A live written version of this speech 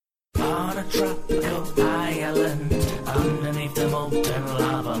on a tropical island underneath the molten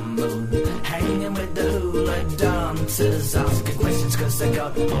lava moon, hanging with the hula dancers, asking questions cause they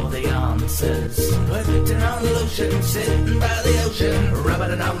got all the answers. Putting on lotion, sitting by the ocean,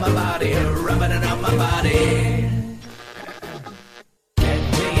 rubbing it on my body, rubbing it on my body. Get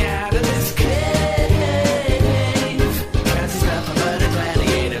me out of this cave, cause it's nothing but a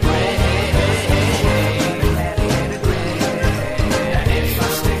gladiator grave. Gladiator grave. And if I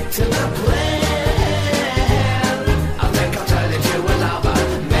stick to the plan, I think I'll turn into a lava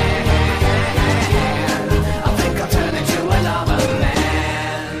man. I think I'll turn into a lava man.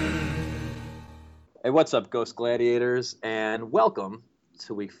 Hey, what's up, Ghost Gladiators, and welcome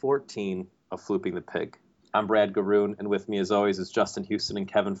to week 14 of Flooping the Pig. I'm Brad Garoon, and with me, as always, is Justin Houston and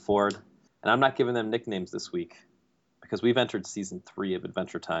Kevin Ford. And I'm not giving them nicknames this week because we've entered season 3 of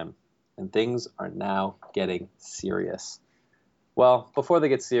Adventure Time, and things are now getting serious. Well, before they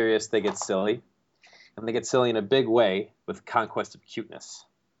get serious, they get silly, and they get silly in a big way with Conquest of Cuteness.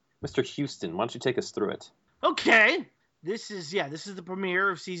 Mr. Houston, why don't you take us through it? Okay. This is the premiere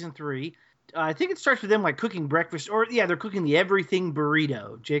of season 3. I think it starts with them like cooking breakfast, or they're cooking the everything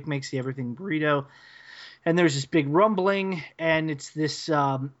burrito. Jake makes the everything burrito, and there's this big rumbling, and it's this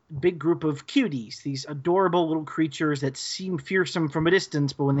big group of cuties, these adorable little creatures that seem fearsome from a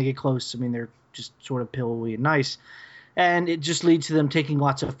distance, but when they get close, I mean, they're just sort of pillowy and nice. And it just leads to them taking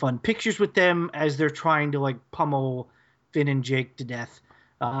lots of fun pictures with them as they're trying to like pummel Finn and Jake to death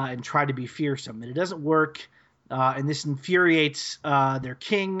and try to be fearsome. And it doesn't work, and this infuriates their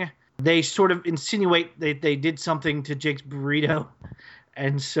king. They sort of insinuate that they did something to Jake's burrito.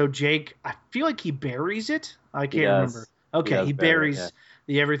 And so Jake, I feel like he buries it. I can't remember. Okay, he buries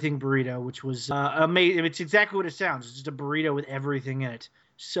the everything burrito, which was amazing. It's exactly what it sounds. It's just a burrito with everything in it.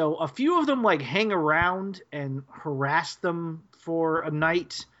 So a few of them like hang around and harass them for a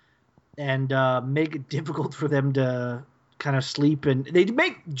night and make it difficult for them to kind of sleep. And they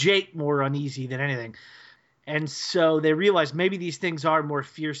make Jake more uneasy than anything. And so they realize maybe these things are more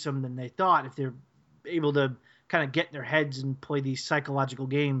fearsome than they thought if they're able to kind of get in their heads and play these psychological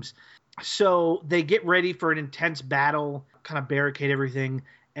games. So they get ready for an intense battle, kind of barricade everything.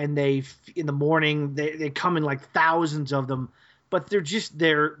 And in the morning, they come in like thousands of them, but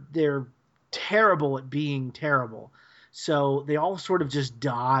they're terrible at being terrible. So they all sort of just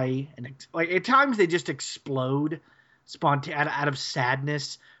die. And like at times they just explode out of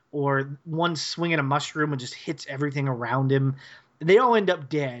sadness, or one swinging a mushroom and just hits everything around him. They all end up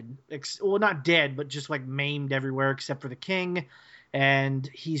dead. Well, not dead, but just like maimed everywhere except for the king. And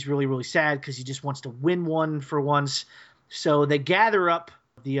he's really, really sad because he just wants to win one for once. So they gather up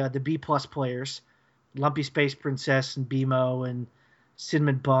the B-plus players, Lumpy Space Princess and BMO and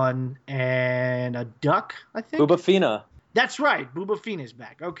Cinnamon Bun and a duck, I think. Bubafina. That's right. Bubafina's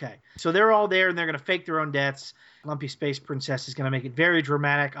back. Okay. So they're all there, and they're going to fake their own deaths. Lumpy Space Princess is going to make it very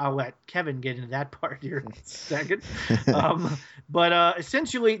dramatic. I'll let Kevin get into that part here in a second. But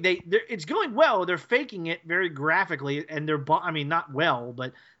essentially, it's going well. They're faking it very graphically, and not well,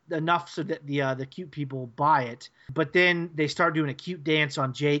 but enough so that the cute people buy it. But then they start doing a cute dance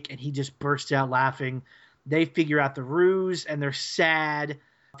on Jake, and he just bursts out laughing. They figure out the ruse, and they're sad.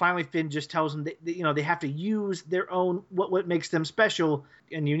 Finally, Finn just tells them that, they have to use their own, what makes them special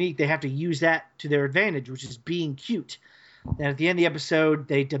and unique. They have to use that to their advantage, which is being cute. And at the end of the episode,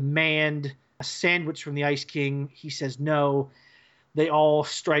 they demand a sandwich from the Ice King. He says no. They all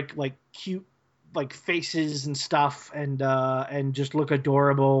strike like cute like faces and stuff and just look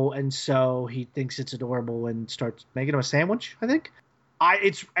adorable. And so he thinks it's adorable and starts making him a sandwich, I think.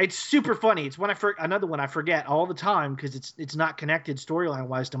 It's super funny. It's another one I forget all the time because it's not connected storyline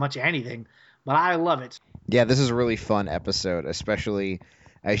wise to much anything, but I love it. Yeah, this is a really fun episode, especially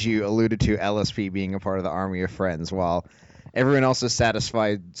as you alluded to LSP being a part of the Army of Friends, while everyone else is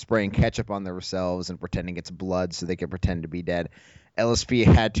satisfied spraying ketchup on themselves and pretending it's blood so they can pretend to be dead. LSP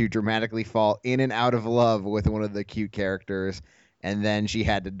had to dramatically fall in and out of love with one of the cute characters, and then she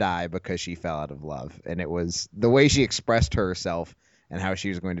had to die because she fell out of love. And it was the way she expressed herself and how she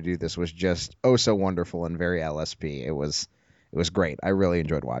was going to do this was just so wonderful and very LSP. It was great. I really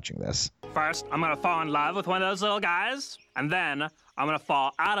enjoyed watching this. First, I'm going to fall in love with one of those little guys, and then I'm going to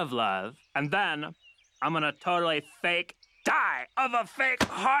fall out of love, and then I'm going to totally fake die of a fake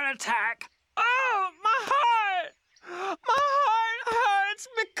heart attack. Oh, my heart! My heart hurts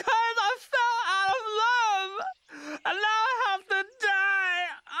because I fell out of love, and now I have to die.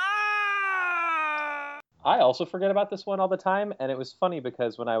 Ah! I also forget about this one all the time, and it was funny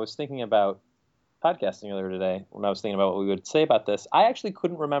because when I was thinking about podcasting earlier today, when I was thinking about what we would say about this, I actually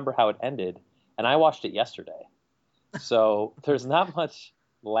couldn't remember how it ended, and I watched it yesterday. So there's not much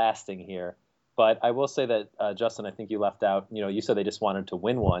lasting here. But I will say that, Justin, I think you left out, you said they just wanted to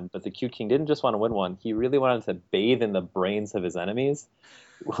win one, but the Cute King didn't just want to win one. He really wanted to bathe in the brains of his enemies,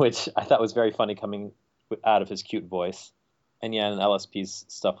 which I thought was very funny coming out of his cute voice. And yeah, and LSP's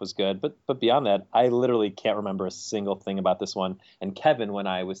stuff was good. But beyond that, I literally can't remember a single thing about this one. And Kevin, when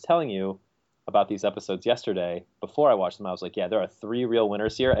I was telling you about these episodes yesterday, before I watched them, I was like, yeah, there are 3 real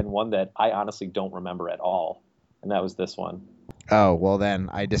winners here and one that I honestly don't remember at all. And that was this one. Oh, well then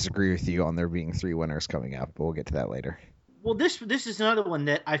I disagree with you on there being 3 winners coming up, but we'll get to that later. Well, this is another one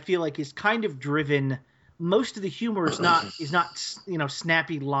that I feel like is kind of driven. Most of the humor is not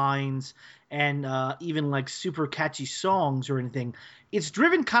snappy lines and even like super catchy songs or anything. It's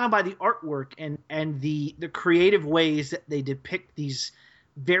driven kind of by the artwork and the creative ways that they depict these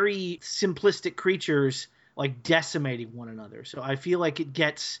very simplistic creatures like decimating one another. So I feel like it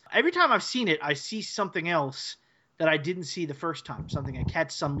gets, every time I've seen it, I see something else that I didn't see the first time. Something I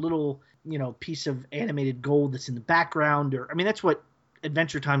catch some little, piece of animated gold that's in the background, that's what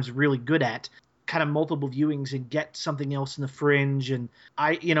Adventure Time's really good at. Kind of multiple viewings and get something else in the fringe. And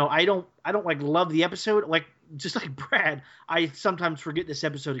I don't like love the episode. Like, just like Brad, I sometimes forget this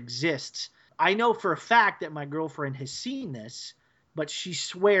episode exists. I know for a fact that my girlfriend has seen this, but she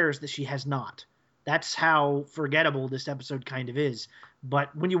swears that she has not. That's how forgettable this episode kind of is.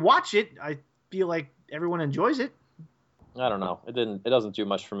 But when you watch it, I feel like everyone enjoys it. I don't know. It doesn't do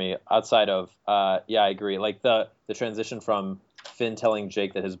much for me outside of, I agree. Like the transition from Finn telling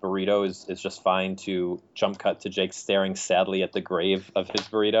Jake that his burrito is just fine to jump cut to Jake staring sadly at the grave of his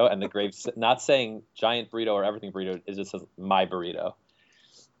burrito, and the grave not saying giant burrito or everything burrito, it just says my burrito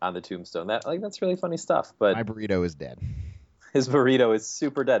on the tombstone. That's really funny stuff. But my burrito is dead. His burrito is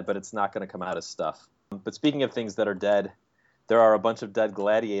super dead, but it's not going to come out as stuff. But speaking of things that are dead, there are a bunch of dead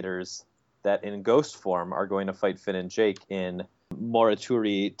gladiators that in ghost form are going to fight Finn and Jake in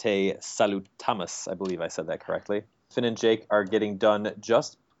Morituri Te Salutamus. I believe I said that correctly. Finn and Jake are getting done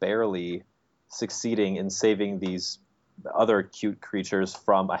just barely succeeding in saving these other cute creatures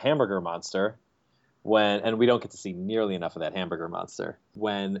from a hamburger monster, and we don't get to see nearly enough of that hamburger monster,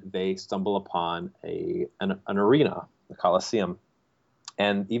 when they stumble upon an arena, the Colosseum.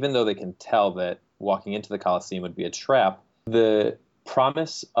 And even though they can tell that walking into the Colosseum would be a trap, the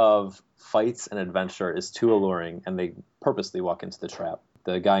promise of fights and adventure is too alluring, and they purposely walk into the trap.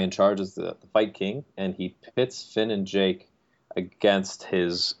 The guy in charge is the Fight King, and he pits Finn and Jake against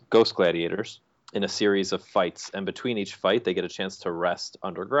his ghost gladiators in a series of fights. And between each fight, they get a chance to rest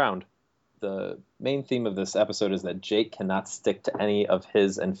underground. The main theme of this episode is that Jake cannot stick to any of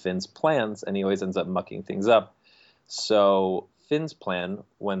his and Finn's plans, and he always ends up mucking things up. So Finn's plan,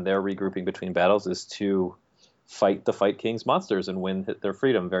 when they're regrouping between battles, is to fight the Fight King's monsters and win their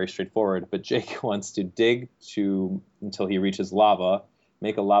freedom. Very straightforward. But Jake wants to dig until he reaches lava,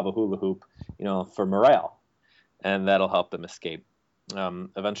 make a lava hula hoop, for morale, and that'll help them escape.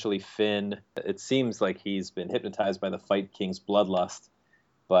 Eventually, Finn, it seems like he's been hypnotized by the Fight King's bloodlust,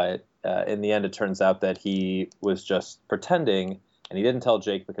 but in the end, it turns out that he was just pretending, and he didn't tell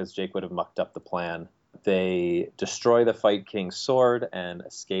Jake because Jake would have mucked up the plan. They destroy the Fight King's sword and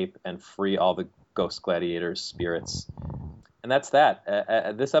escape and free all the ghost gladiators' spirits. And that's that.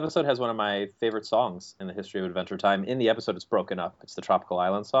 This episode has one of my favorite songs in the history of Adventure Time. In the episode, it's broken up. It's the Tropical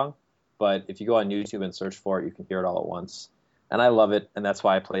Island song. But if you go on YouTube and search for it, you can hear it all at once. And I love it, and that's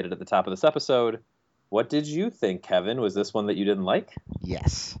why I played it at the top of this episode. What did you think, Kevin? Was this one that you didn't like?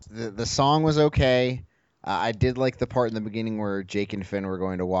 Yes. The song was okay. I did like the part in the beginning where Jake and Finn were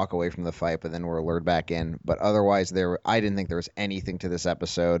going to walk away from the fight, but then were lured back in. But otherwise, I didn't think there was anything to this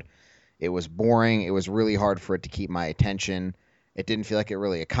episode. It was boring. It was really hard for it to keep my attention. It didn't feel like it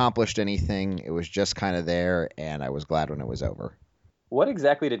really accomplished anything. It was just kind of there, and I was glad when it was over. What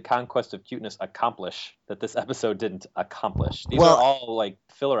exactly did Conquest of Cuteness accomplish that this episode didn't accomplish? These are all like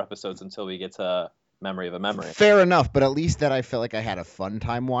filler episodes until we get to Memory of a Memory. Fair enough, but at least that I felt like I had a fun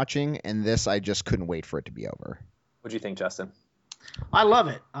time watching, and this I just couldn't wait for it to be over. What do you think, Justin? I love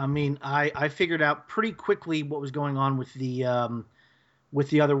it. I figured out pretty quickly what was going on with the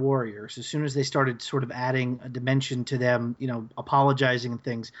other warriors. As soon as they started sort of adding a dimension to them, apologizing and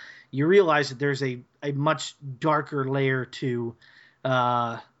things, you realize that there's a much darker layer to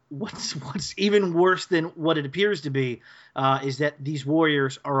what's even worse than what it appears to be, is that these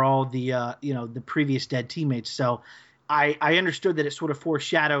warriors are all the previous dead teammates. So I understood that it sort of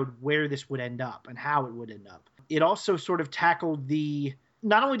foreshadowed where this would end up and how it would end up. It also sort of tackled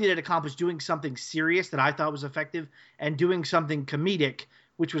not only did it accomplish doing something serious that I thought was effective and doing something comedic,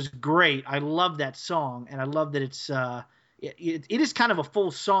 which was great. I love that song, and I love that it is kind of a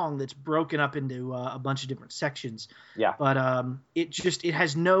full song that's broken up into a bunch of different sections. Yeah. But it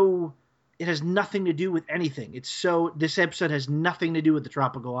has nothing to do with anything. This episode has nothing to do with the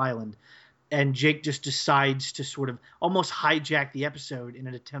tropical island, and Jake just decides to sort of almost hijack the episode in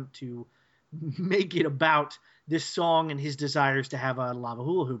an attempt to make it about this song and his desires to have a lava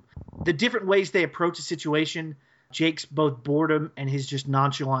hula hoop. The different ways they approach the situation, Jake's both boredom and his just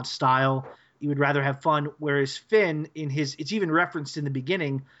nonchalant style, he would rather have fun, whereas Finn, it's even referenced in the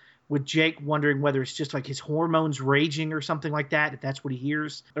beginning with Jake wondering whether it's just like his hormones raging or something like that, if that's what he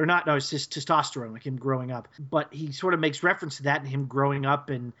hears. Or not, no, it's just testosterone, like him growing up. But he sort of makes reference to that and him growing up,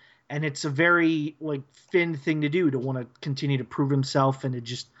 and it's a very like Finn thing to do, to want to continue to prove himself and to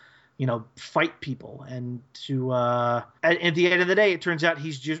just, fight people. And to at the end of the day, it turns out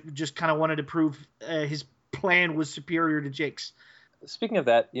he's just kind of wanted to prove his plan was superior to Jake's. Speaking of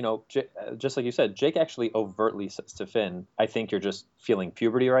that, just like you said, Jake actually overtly says to Finn, I think you're just feeling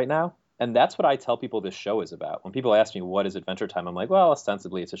puberty right now. And that's what I tell people this show is about. When people ask me, what is Adventure Time? I'm like, well,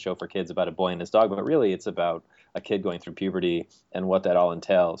 ostensibly it's a show for kids about a boy and his dog, but really it's about a kid going through puberty and what that all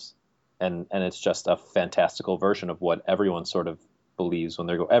entails. And it's just a fantastical version of what everyone sort of believes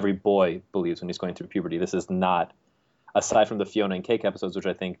every boy believes when he's going through puberty. This is not, aside from the Fiona and Cake episodes, which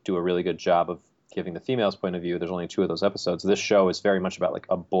I think do a really good job of giving the female's point of view. There's only 2 of those episodes. This show is very much about like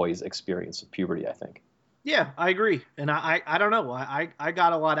a boy's experience of puberty, I think. Yeah, I agree. And I don't know. I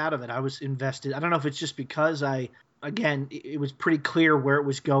got a lot out of it. I was invested. I don't know if it's just because it was pretty clear where it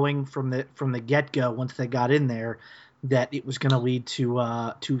was going from the get-go once they got in there, that it was going to lead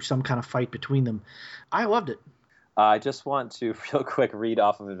to some kind of fight between them. I loved it. I just want to real quick read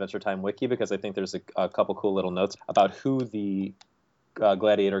off of Adventure Time Wiki, because I think there's a couple cool little notes about who the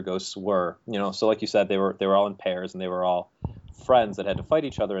gladiator ghosts were. So like you said, they were all in pairs, and they were all friends that had to fight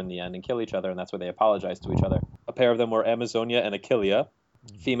each other in the end and kill each other, and that's why they apologized to each other. A pair of them were Amazonia and Achillea,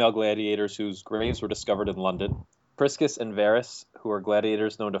 female gladiators whose graves were discovered in London. Priscus and Varus, who were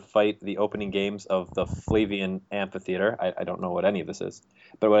gladiators known to fight the opening games of the Flavian Amphitheater. I don't know what any of this is,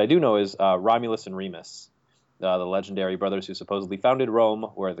 but what I do know is Romulus and Remus, the legendary brothers who supposedly founded Rome,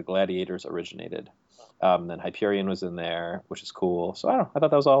 where the gladiators originated. Then Hyperion was in there, which is cool. So I thought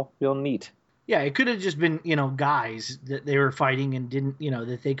that was all real neat. Yeah, it could have just been, guys that they were fighting and didn't,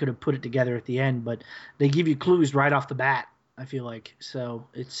 that they could have put it together at the end, but they give you clues right off the bat, I feel like. So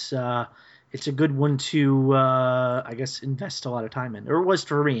it's a good one to, I guess, invest a lot of time in. Or it was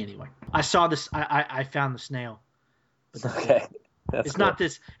for me anyway. I saw this, I found the snail. But okay. That's cool.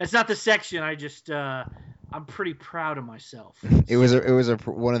 It's not the section. I just, I'm pretty proud of myself. It was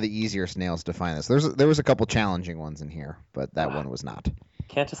one of the easier snails to find. There was a couple challenging ones in here, but that one was not.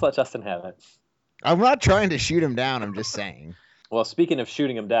 Can't just let Justin have it. I'm not trying to shoot him down. I'm just saying. Well, speaking of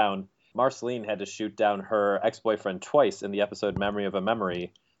shooting him down, Marceline had to shoot down her ex-boyfriend twice in the episode Memory of a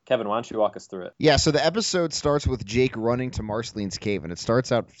Memory. Kevin, why don't you walk us through it? Yeah, so the episode starts with Jake running to Marceline's cave, and it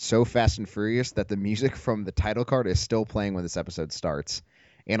starts out so fast and furious that the music from the title card is still playing when this episode starts.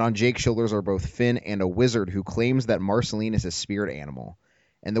 And on Jake's shoulders are both Finn and a wizard who claims that Marceline is his spirit animal.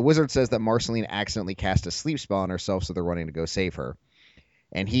 And the wizard says that Marceline accidentally cast a sleep spell on herself, so they're running to go save her.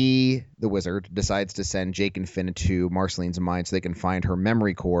 And he, the wizard, decides to send Jake and Finn to Marceline's mind so they can find her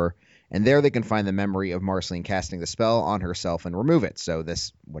memory core, and there they can find the memory of Marceline casting the spell on herself and remove it, so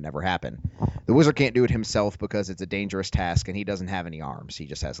this would never happen. The wizard can't do it himself because it's a dangerous task, and he doesn't have any arms. He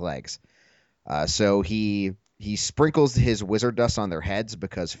just has legs. So he sprinkles his wizard dust on their heads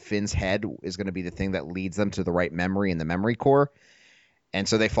because Finn's head is going to be the thing that leads them to the right memory in the memory core. And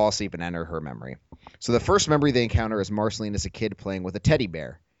so they fall asleep and enter her memory. So the first memory they encounter is Marceline as a kid playing with a teddy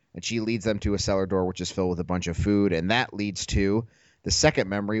bear. And she leads them to a cellar door which is filled with a bunch of food. And that leads to the second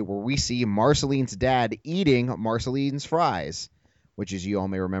memory where we see Marceline's dad eating Marceline's fries, which, as you all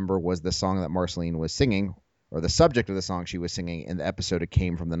may remember, was the song that Marceline was singing, or the subject of the song she was singing in the episode It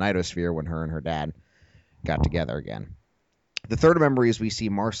Came from the Nightosphere, when her and her dad got together again. The third memory is we see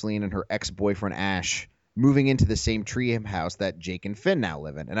Marceline and her ex-boyfriend Ash moving into the same tree house that Jake and Finn now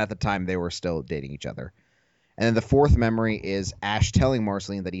live in, and at the time they were still dating each other. And then the fourth memory is Ash telling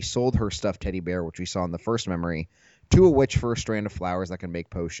Marceline that he sold her stuffed teddy bear, which we saw in the first memory, to a witch for a strand of flowers that can make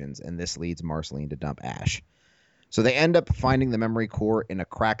potions, and this leads Marceline to dump Ash. So they end up finding the memory core in a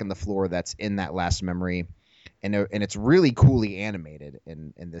crack in the floor that's in that last memory, and it's really coolly animated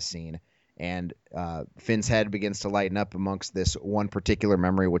in this scene. And Finn's head begins to lighten up amongst this one particular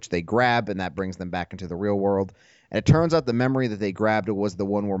memory, which they grab, and that brings them back into the real world. And it turns out the memory that they grabbed was the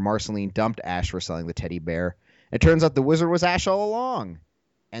one where Marceline dumped Ash for selling the teddy bear. It turns out the wizard was Ash all along.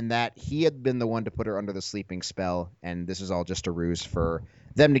 and that he had been the one to put her under the sleeping spell, and this is all just a ruse for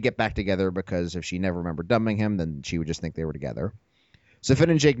them to get back together, because if she never remembered dumping him, then she would just think they were together. So Finn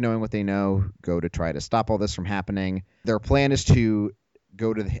and Jake, knowing what they know, go to try to stop all this from happening. Their plan is to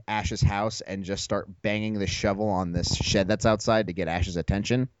go to Ash's house and just start banging the shovel on this shed that's outside to get Ash's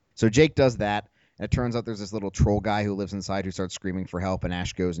attention. So Jake does that, and it turns out there's this little troll guy who lives inside who starts screaming for help, and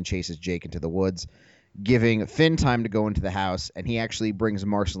Ash goes and chases Jake into the woods, giving Finn time to go into the house, and he actually brings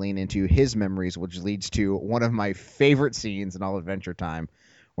Marceline into his memories, which leads to one of my favorite scenes in all Adventure Time,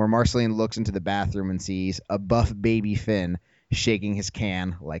 where Marceline looks into the bathroom and sees a buff baby Finn shaking his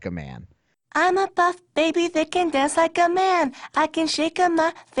can like a man. I'm a buff baby that can dance like a man. I can shake a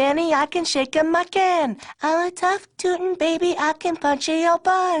my fanny, I can shake a my can. I'm a tough tootin' baby, I can punch a your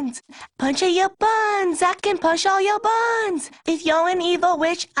buns. Punch a your buns, I can punch all your buns. If you're an evil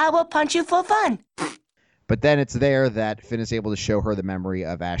witch, I will punch you for fun. But then it's there that Finn is able to show her the memory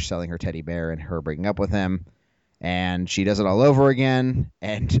of Ash selling her teddy bear and her breaking up with him. And she does it all over again,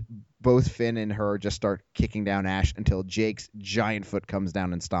 and both Finn and her just start kicking down Ash until Jake's giant foot comes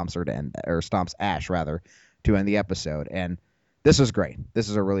down and stomps her to end, or stomps Ash rather, to end the episode. And this was great. This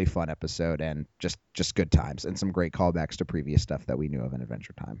is a really fun episode, and just good times, and some great callbacks to previous stuff that we knew of in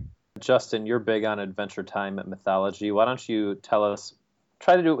Adventure Time. Justin, you're big on Adventure Time mythology. Why don't you tell us,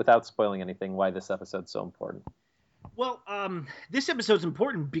 try to do it without spoiling anything, why this episode's so important? Well, this episode's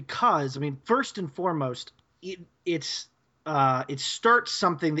important because, I mean, first and foremost, it starts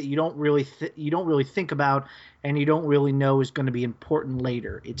something that you don't really think about, and you don't really know is going to be important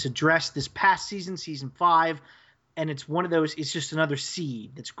later. It's addressed this past season 5, and it's one of those. It's just another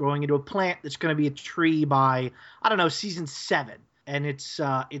seed that's growing into a plant that's going to be a tree by, I don't know, season 7, and it's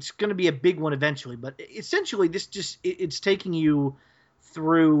going to be a big one eventually. But essentially, it's taking you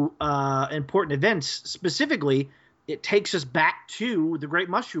through important events. Specifically, it takes us back to the Great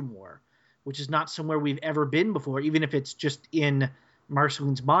Mushroom War, which is not somewhere we've ever been before. Even if it's just in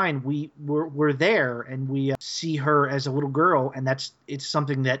Marceline's mind, we're there, and we see her as a little girl, and it's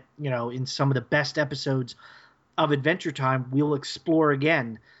something that, you know, in some of the best episodes of Adventure Time, we'll explore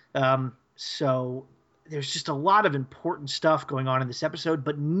again. So there's just a lot of important stuff going on in this episode,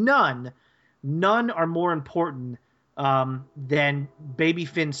 but none are more important than Baby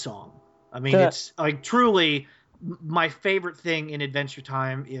Finn's song. I mean, it's like truly my favorite thing in Adventure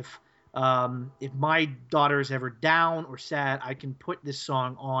Time. If my daughter is ever down or sad, I can put this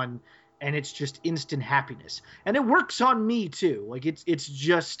song on, and it's just instant happiness. And it works on me too. Like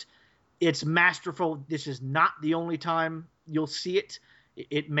it's masterful. This is not the only time you'll see it.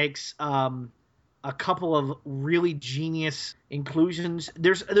 It makes a couple of really genius inclusions.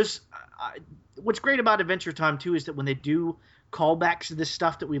 There's what's great about Adventure Time too is that when they do callbacks to this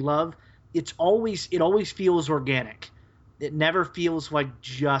stuff that we love, it always feels organic. It never feels like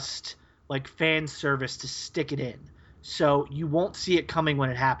just like fan service to stick it in. So you won't see it coming when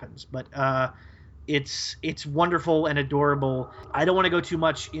it happens, but it's wonderful and adorable. I don't want to go too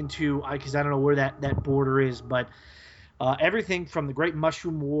much into, because I don't know where that border is, but everything from the Great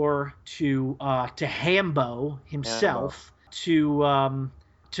Mushroom War to Hambo himself to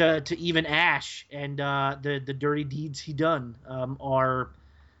even Ash and the dirty deeds he done are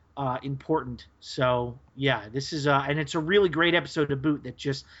important. So yeah, this is and it's a really great episode to boot. That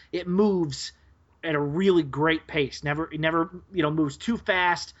just, it moves at a really great pace. It never moves too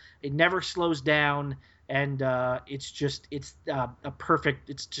fast. It never slows down, and it's just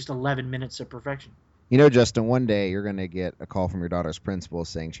 11 minutes of perfection. You know, Justin, one day you're going to get a call from your daughter's principal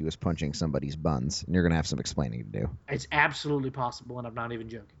saying she was punching somebody's buns, and you're going to have some explaining to do. It's absolutely possible, and I'm not even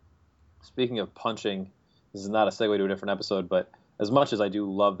joking. Speaking of punching, this is not a segue to a different episode, but as much as I do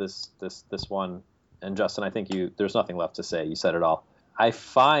love this one, and Justin, I think there's nothing left to say. You said it all. I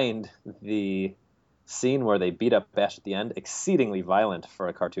find the scene where they beat up Ash at the end exceedingly violent for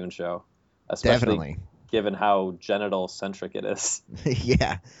a cartoon show, especially Definitely. Given how genital-centric it is.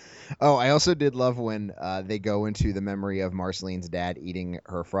 Yeah. Oh, I also did love when they go into the memory of Marceline's dad eating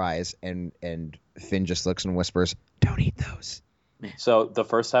her fries, and Finn just looks and whispers, "Don't eat those." So the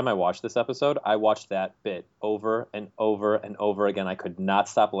first time I watched this episode, I watched that bit over and over and over again. I could not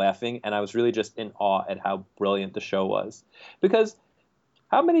stop laughing, and I was really just in awe at how brilliant the show was. Because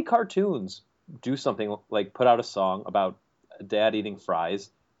how many cartoons do something like put out a song about a dad eating fries?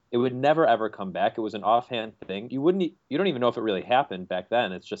 It would never, ever come back. It was an offhand thing. You don't even know if it really happened back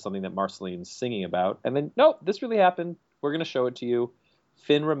then. It's just something that Marceline's singing about. And then, nope, this really happened. We're going to show it to you.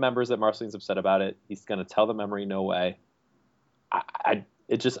 Finn remembers that Marceline's upset about it. He's going to tell the memory, no way. I'm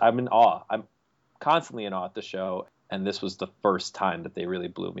in awe. I'm constantly in awe at the show. And this was the first time that they really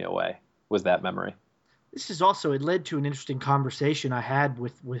blew me away, was that memory. this is also, it led to an interesting conversation I had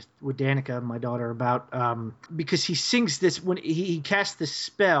with Danica, my daughter, about because he sings this when he casts this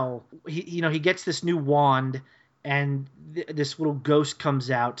spell. He gets this new wand, and this little ghost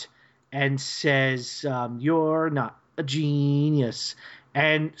comes out and says, "You're not a genius."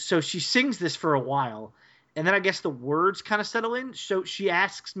 And so she sings this for a while, and then I guess the words kind of settle in. So she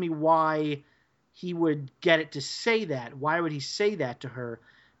asks me why he would get it to say that. Why would he say that to her?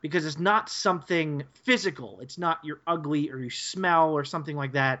 Because it's not something physical. It's not you're ugly or you smell or something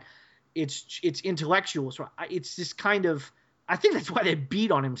like that. It's intellectual. So it's this kind of, I think that's why they beat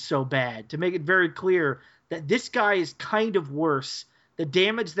on him so bad, to make it very clear that this guy is kind of worse. The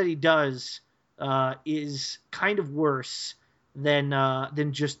damage that he does is kind of worse than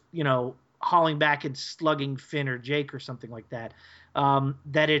just, hauling back and slugging Finn or Jake or something like that.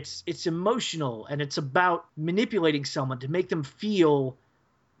 That it's emotional, and it's about manipulating someone to make them feel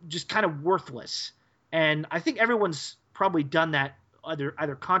just kind of worthless. And I think everyone's probably done that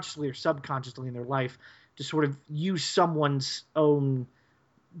either consciously or subconsciously in their life, to sort of use someone's own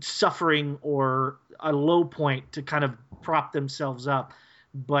suffering or a low point to kind of prop themselves up.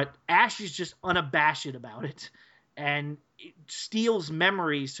 But Ash is just unabashed about it, and it steals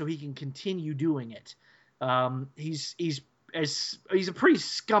memories so he can continue doing it. He's a pretty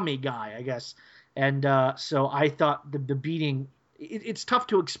scummy guy, I guess. And so I thought the beating, it's tough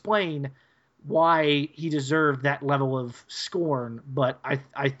to explain why he deserved that level of scorn, but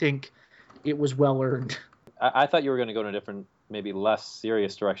I think it was well earned. I thought you were going to go in a different, maybe less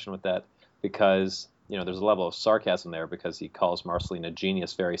serious direction with that, because there's a level of sarcasm there, because he calls Marceline a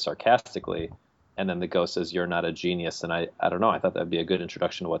genius very sarcastically, and then the ghost says, "You're not a genius." And I don't know, I thought that'd be a good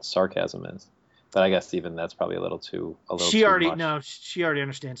introduction to what sarcasm is, but I guess even that's probably a little too She too already much. No, she already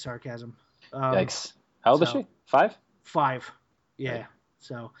understands sarcasm. Yikes. How old is she? 5? 5. Yeah. Right.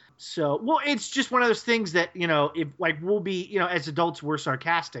 So well, it's just one of those things that, if like we'll be, as adults, we're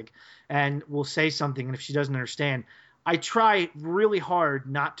sarcastic and we'll say something, and if she doesn't understand, I try really hard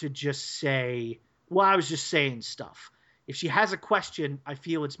not to just say, well, I was just saying stuff. If she has a question, I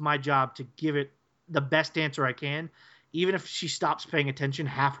feel it's my job to give it the best answer I can, even if she stops paying attention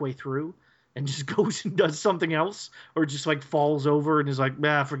halfway through and just goes and does something else, or just like falls over and is like,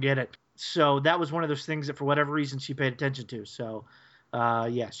 forget it. So that was one of those things that for whatever reason she paid attention to. So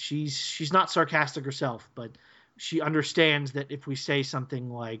yes, she's not sarcastic herself, but she understands that if we say something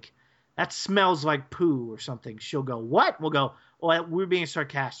like, "That smells like poo," or something, she'll go, "What?" We'll go, "Oh, we're being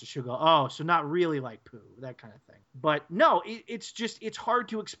sarcastic." She'll go, "Oh, so not really like poo," that kind of thing. But no, it's hard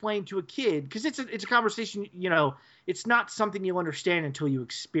to explain to a kid, because it's a conversation, it's not something you'll understand until you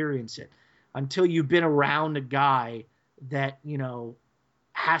experience it, until you've been around a guy that,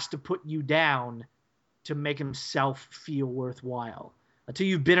 has to put you down to make himself feel worthwhile. Until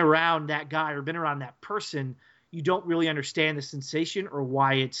you've been around that guy or been around that person, you don't really understand the sensation or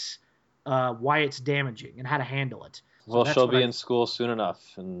why it's damaging and how to handle it. Well, she'll be in school soon enough,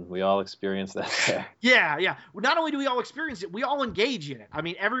 and we all experience that there. Yeah. Not only do we all experience it, we all engage in it. I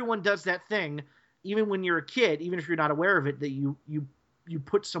mean, everyone does that thing, even when you're a kid, even if you're not aware of it, that you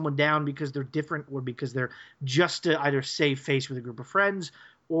put someone down because they're different, or because they're just to either save face with a group of friends,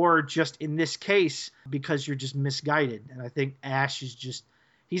 or just in this case, because you're just misguided. And I think Ash is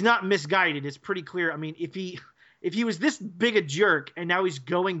he's not misguided. It's pretty clear. I mean, if he was this big a jerk and now he's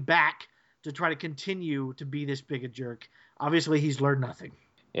going back to try to continue to be this big a jerk, obviously he's learned nothing.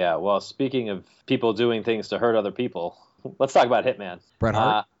 Yeah, well, speaking of people doing things to hurt other people, let's talk about Hitman. Bret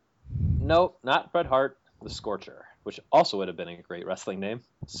Hart? No, not Bret Hart, the Scorcher, which also would have been a great wrestling name.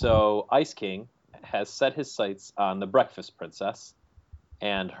 So Ice King has set his sights on the Breakfast Princess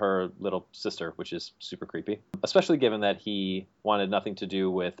and her little sister, which is super creepy, especially given that he wanted nothing to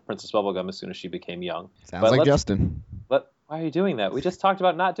do with Princess Bubblegum as soon as she became young. Sounds like Justin. Why are you doing that? We just talked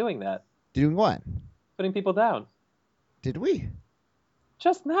about not doing that. Doing what? Putting people down. Did we?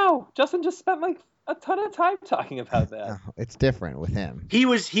 Just now. Justin just spent like a ton of time talking about that. Oh, it's different with him. He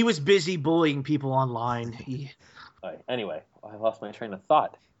was busy bullying people online. Anyway, I lost my train of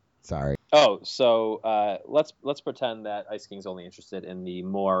thought. Sorry. Oh, so let's pretend that Ice King's only interested in the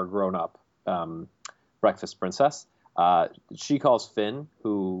more grown-up Breakfast Princess. She calls Finn,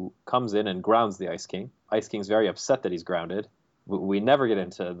 who comes in and grounds the Ice King. Ice King's very upset that he's grounded. We never get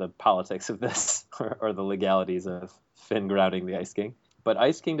into the politics of this or the legalities of Finn grounding the Ice King. But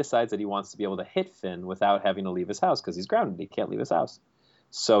Ice King decides that he wants to be able to hit Finn without having to leave his house, because he's grounded. He can't leave his house.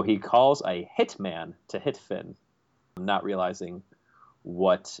 So he calls a hitman to hit Finn, not realizing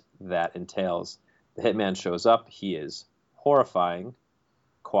what that entails. The hitman shows up. He is horrifying,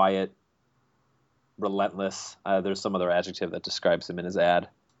 quiet, relentless. There's some other adjective that describes him in his ad.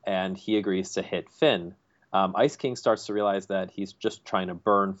 And he agrees to hit Finn. Ice King starts to realize that he's just trying to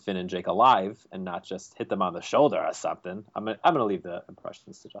burn Finn and Jake alive and not just hit them on the shoulder or something. I'm gonna leave the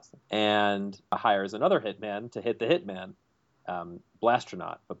impressions to Justin. And hires another hitman to hit the hitman,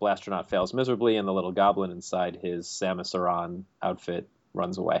 Blastronaut. But Blastronaut fails miserably, and the little goblin inside his Samus Aran outfit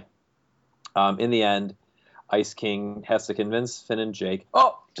runs away. In the end, Ice King has to convince Finn and Jake.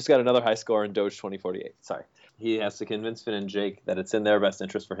 Oh, just got another high score in Doge 2048. Sorry. He has to convince Finn and Jake that it's in their best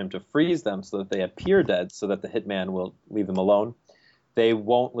interest for him to freeze them so that they appear dead, so that the hitman will leave them alone. They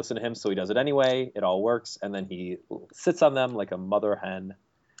won't listen to him, so he does it anyway. It all works, and then he sits on them like a mother hen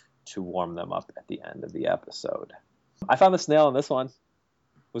to warm them up at the end of the episode. I found the snail in this one.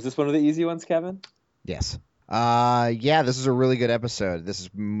 Was this one of the easy ones, Kevin? Yes. Yeah, this is a really good episode. This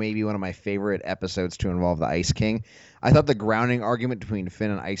is maybe one of my favorite episodes to involve the Ice King. I thought the grounding argument between Finn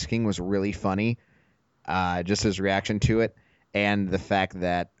and Ice King was really funny. Just his reaction to it, and the fact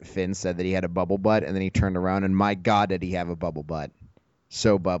that Finn said that he had a bubble butt, and then he turned around, and my God, did he have a bubble butt.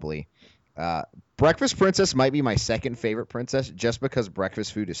 So bubbly. Breakfast Princess might be my second favorite princess, just because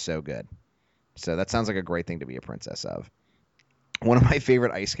breakfast food is so good. So that sounds like a great thing to be a princess of. One of my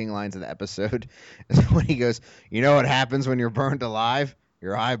favorite Ice King lines in the episode is when he goes, "You know what happens when you're burned alive?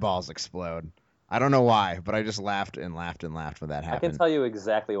 Your eyeballs explode." I don't know why, but I just laughed and laughed and laughed when that happened. I can tell you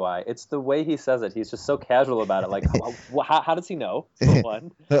exactly why. It's the way he says it. He's just so casual about it. Like, how does he know? For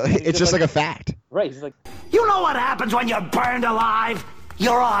one. It's just like a fact. Right. He's like, You know what happens when you're burned alive?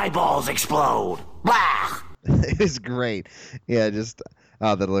 Your eyeballs explode. Blah! It was great. Yeah, just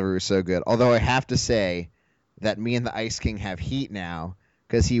the delivery was so good. Although I have to say that me and the Ice King have heat now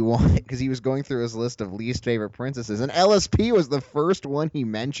because he was going through his list of least favorite princesses, and LSP was the first one he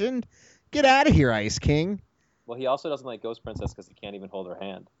mentioned. Get out of here, Ice King. well, he also doesn't like Ghost Princess because he can't even hold her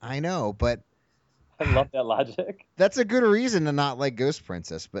hand. I know, but I love that logic. that's a good reason to not like Ghost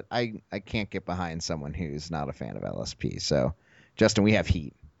Princess, but I can't get behind someone who's not a fan of LSP. So, Justin, we have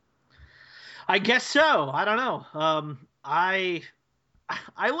heat. I guess so. I don't know. I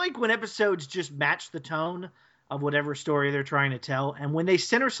like when episodes just match the tone of whatever story they're trying to tell, and when they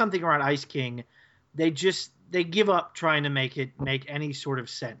center something around Ice King, they give up trying to make it make any sort of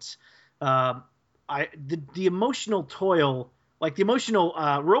sense. The emotional toil, like the emotional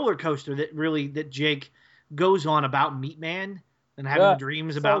roller coaster that Jake goes on about Meat Man and having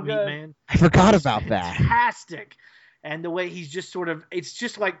dreams about Meat Man. I forgot about that. Fantastic. And the way he's just sort of, it's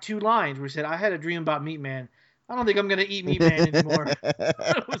just like two lines where he said, "I had a dream about Meat Man. I don't think I'm going to eat Meat Man anymore."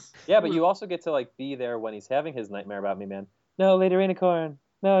 But you also get to like be there when he's having his nightmare about Meat Man. No, Lady Rainicorn.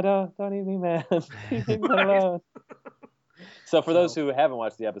 No, don't eat Meat Man. Leave Meat Man alone. So for those who haven't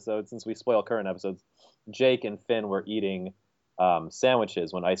watched the episode, since we spoil current episodes, Jake and Finn were eating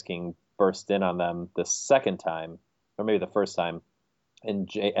sandwiches when Ice King burst in on them the second time, or maybe the first time,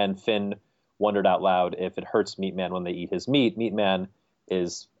 and Finn wondered out loud if it hurts Meat Man when they eat his meat. Meat Man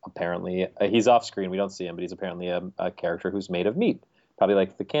is apparently, he's off screen, we don't see him, but he's apparently a character who's made of meat, probably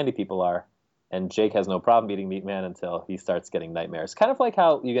like the candy people are. And Jake has no problem eating Meat Man until he starts getting nightmares. Kind of like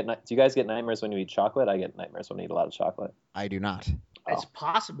how do you guys get nightmares when you eat chocolate? I get nightmares when I eat a lot of chocolate. I do not. It's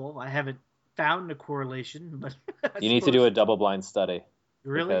possible. I haven't found a correlation, but you need to do a double-blind study.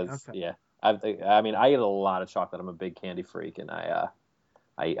 Really? Because, okay. Yeah. I mean, I eat a lot of chocolate. I'm a big candy freak, and I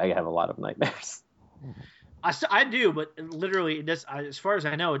have a lot of nightmares. I do, but literally, it does. As far as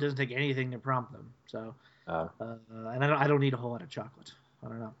I know, it doesn't take anything to prompt them. So, and I don't need a whole lot of chocolate. I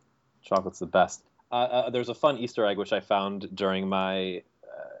don't know. Chocolate's the best. There's a fun Easter egg which I found during my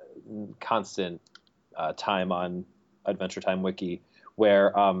constant time on Adventure Time Wiki,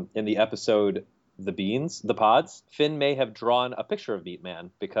 where in the episode The Pods, Finn may have drawn a picture of Meat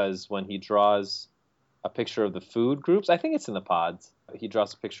Man, because when he draws a picture of the food groups, I think it's in the Pods, he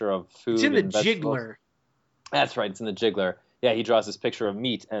draws a picture of food. It's in the and vegetables. Jiggler. That's right, it's in the Jiggler. Yeah, he draws this picture of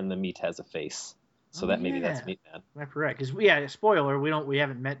meat, and the meat has a face. So maybe that's Meat Man. Am I correct? Because spoiler, we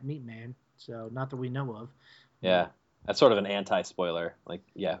haven't met Meat Man, so not that we know of. Yeah, that's sort of an anti-spoiler. Like,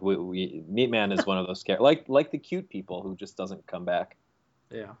 yeah, Meat Man is one of those characters, like the cute people who just doesn't come back.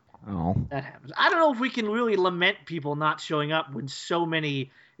 Yeah. Oh. That happens. I don't know if we can really lament people not showing up when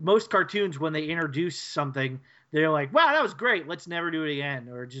most cartoons, when they introduce something, they're like, "Wow, that was great. Let's never do it again,"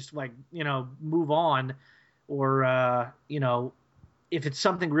 or just like move on, or if it's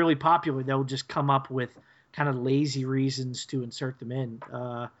something really popular, they'll just come up with kind of lazy reasons to insert them in.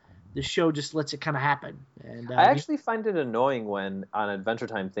 The show just lets it kind of happen. And I actually find it annoying when on Adventure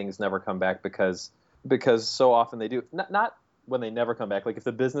Time things never come back because so often they do. Not when they never come back. Like if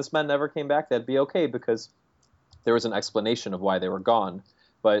the businessmen never came back, that'd be okay because there was an explanation of why they were gone.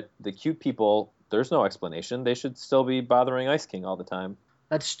 But the cute people, there's no explanation. They should still be bothering Ice King all the time.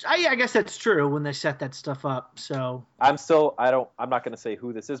 I guess that's true when they set that stuff up. So I'm not going to say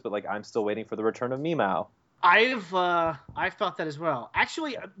who this is, but like I'm still waiting for the return of Meow. I've felt that as well.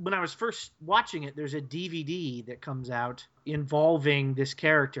 Actually, when I was first watching it, there's a DVD that comes out involving this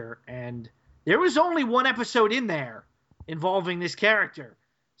character, and there was only one episode in there involving this character.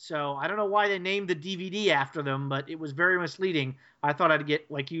 So I don't know why they named the DVD after them, but it was very misleading. I thought I'd get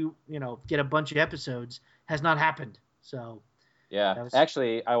get a bunch of episodes. Has not happened. So yeah,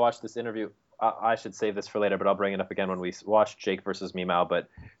 actually, I watched this interview. I should save this for later, but I'll bring it up again when we watch Jake versus Meow. But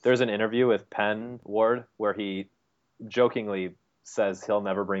there's an interview with Penn Ward where he jokingly says he'll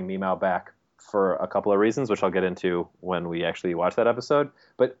never bring Meow back for a couple of reasons, which I'll get into when we actually watch that episode.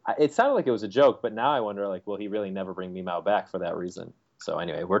 But it sounded like it was a joke, but now I wonder, like, will he really never bring Meow back for that reason? So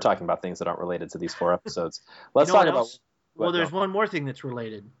anyway, we're talking about things that aren't related to these 4 episodes. Let's talk about... Well, there's one more thing that's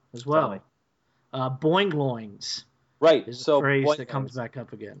related as well. Boingloins. Right. Is a phrase that comes back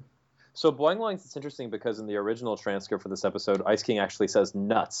up again. So boingloins, it's interesting because in the original transcript for this episode, Ice King actually says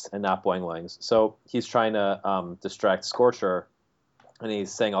nuts and not boingloins. So he's trying to distract Scorcher, and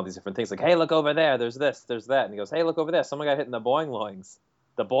he's saying all these different things like, hey, look over there, there's this, there's that. And he goes, hey, look over there, someone got hit in the boingloins.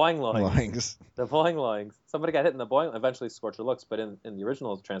 The boingloins. The boingloins. Somebody got hit in the boing. Eventually Scorcher looks, but in the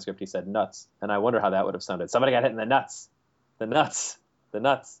original transcript he said nuts. And I wonder how that would have sounded. Somebody got hit in the nuts. The nuts. The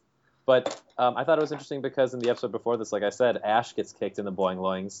nuts. But I thought it was interesting because in the episode before this, like I said, Ash gets kicked in the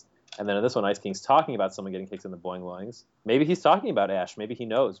boingloins. And then in this one, Ice King's talking about someone getting kicked in the boingloins. Maybe he's talking about Ash. Maybe he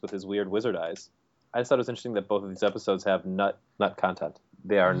knows with his weird wizard eyes. I just thought it was interesting that both of these episodes have nut content.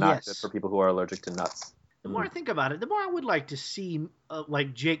 They are not good for people who are allergic to nuts. The more I think about it, the more I would like to see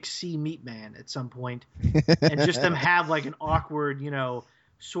like Jake see Meatman at some point, and just them have like an awkward,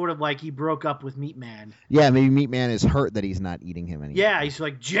 sort of like he broke up with Meatman. Yeah, maybe Meatman is hurt that he's not eating him anymore. Yeah, he's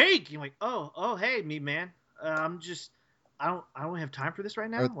like, Jake. You're like, oh, hey, Meatman. I don't have time for this right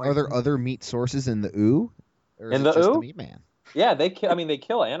now. Are there other meat sources in the ooh? Or is in it the just ooh? The Meatman? Yeah, they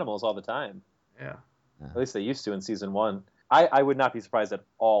kill animals all the time. Yeah. At least they used to in season 1. I would not be surprised at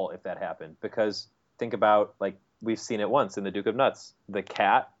all if that happened, because think about, like, we've seen it once in the Duke of Nuts. The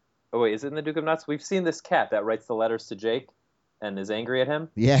cat. Oh wait, is it in the Duke of Nuts? We've seen this cat that writes the letters to Jake and is angry at him.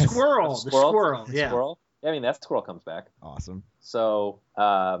 Yes. Squirrel. The squirrel. Yeah. Squirrel. Yeah, I mean, that squirrel comes back. Awesome. So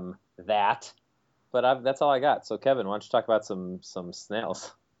that. But that's all I got. So Kevin, why don't you talk about some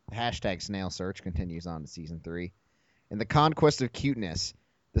snails? The hashtag snail search continues on to season 3. In the Conquest of Cuteness,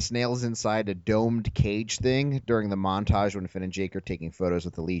 the snail is inside a domed cage thing during the montage when Finn and Jake are taking photos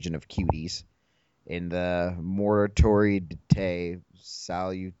with the Legion of Cuties. In the Morituri Te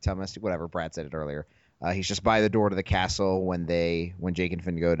Salutamus, whatever, Brad said it earlier. He's just by the door to the castle when Jake and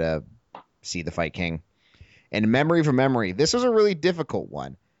Finn go to see the Fight King. And Memory for Memory, this was a really difficult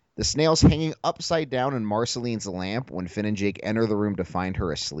one. The snail's hanging upside down in Marceline's lamp when Finn and Jake enter the room to find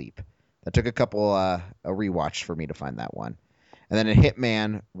her asleep. That took a rewatch for me to find that one. And then in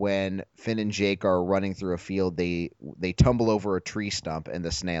Hitman, when Finn and Jake are running through a field, they tumble over a tree stump, and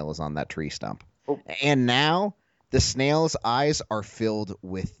the snail is on that tree stump. Oh. And now the snail's eyes are filled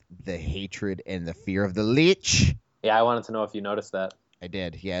with the hatred and the fear of the Lich. Yeah, I wanted to know if you noticed that. I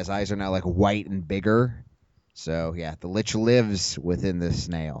did. Yeah, his eyes are now like white and bigger. So, yeah, the Lich lives within the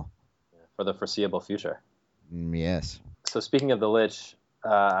snail. For the foreseeable future. Yes. So speaking of the Lich,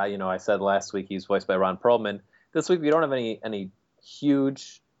 I said last week he's voiced by Ron Perlman. This week we don't have any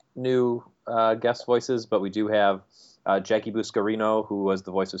huge new guest voices, but we do have Jackie Buscarino, who was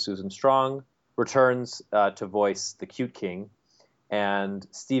the voice of Susan Strong, returns to voice the Cute King, and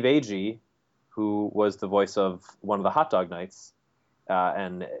Steve Agee, who was the voice of one of the Hot Dog Nights.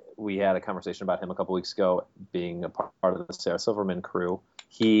 And we had a conversation about him a couple weeks ago being a part of the Sarah Silverman crew.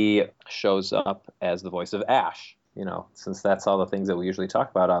 He shows up as the voice of Ash, since that's all the things that we usually talk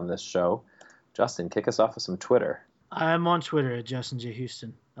about on this show. Justin, kick us off with some Twitter. I'm on Twitter at Justin J.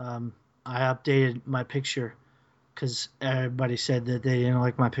 Houston. I updated my picture because everybody said that they didn't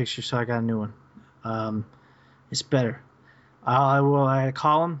like my picture, so I got a new one. It's better. I had a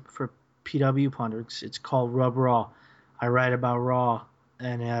column for PW Ponderings. It's called Rub Raw. I write about Raw,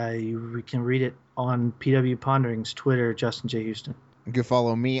 and you can read it on PW Ponderings, Twitter, Justin J. Houston. You can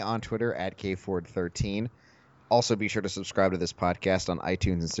follow me on Twitter at KFord13. Also, be sure to subscribe to this podcast on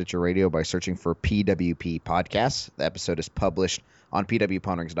iTunes and Stitcher Radio by searching for PWP Podcasts. The episode is published on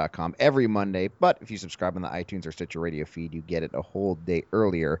pwponderings.com every Monday, but if you subscribe on the iTunes or Stitcher Radio feed, you get it a whole day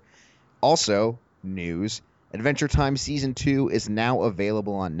earlier. Also, news, Adventure Time Season 2 is now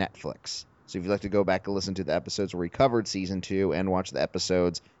available on Netflix. So if you'd like to go back and listen to the episodes where we covered Season 2 and watch the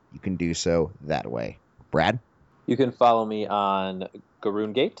episodes, you can do so that way. Brad? You can follow me on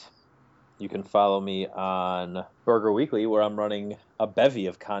Garoongate. You can follow me on Burger Weekly, where I'm running a bevy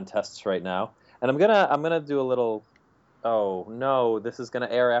of contests right now. And I'm gonna do a little. Oh no, this is gonna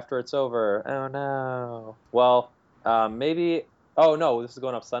air after it's over. Oh no. Well, maybe. Oh no, this is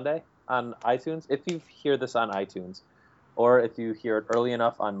going up Sunday on iTunes. If you hear this on iTunes, or if you hear it early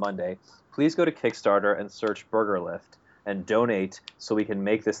enough on Monday, please go to Kickstarter and search Burger Lift and donate so we can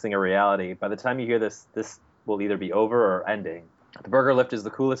make this thing a reality. By the time you hear this, this will either be over or ending. The Burger Lift is the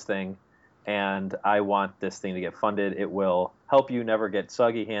coolest thing, and I want this thing to get funded. It will help you never get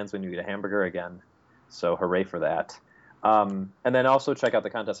soggy hands when you eat a hamburger again. So hooray for that. And then also check out the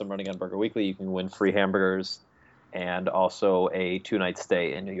contest I'm running on Burger Weekly. You can win free hamburgers and also a 2-night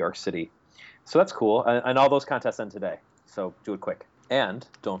stay in New York City. So that's cool. And all those contests end today. So do it quick. And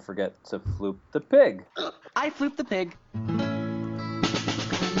don't forget to floop the pig. I floop the pig.